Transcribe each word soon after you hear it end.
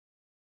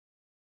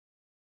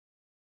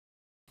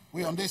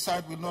we on this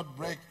side will not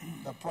break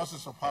the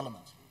process of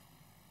Parliament.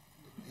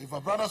 If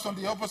our brothers on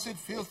the opposite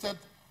feel that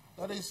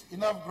there is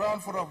enough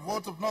ground for a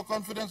vote of no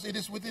confidence, it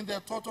is within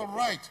their total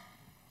right.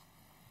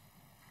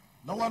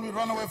 No one will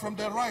run away from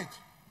their right.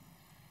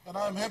 And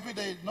I'm happy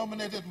they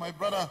nominated my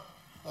brother,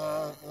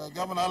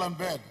 Governor Alan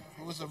Baird,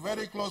 who is a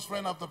very close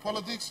friend of the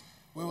politics.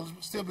 We will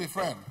still be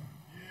friends.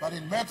 But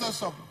in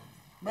matters of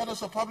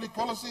public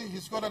policy,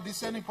 he's got a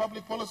dissenting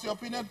public policy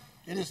opinion.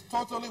 It is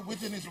totally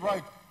within his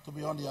right to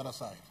be on the other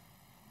side.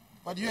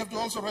 But you have to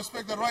also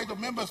respect the right of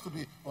members to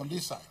be on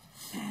this side.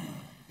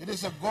 It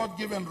is a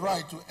God-given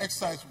right to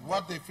exercise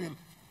what they feel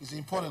is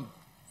important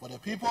for the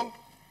people,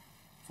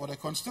 for the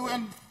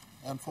constituent,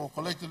 and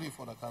collectively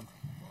for the country.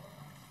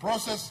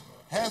 Process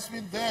has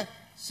been there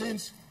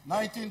since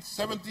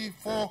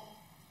 1974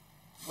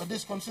 when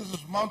this consensus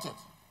was mounted.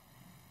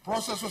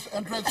 Process was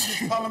entered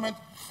into Parliament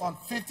on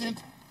 15th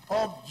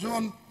of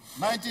June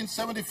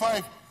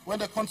 1975 when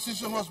the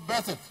Constitution was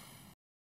battered.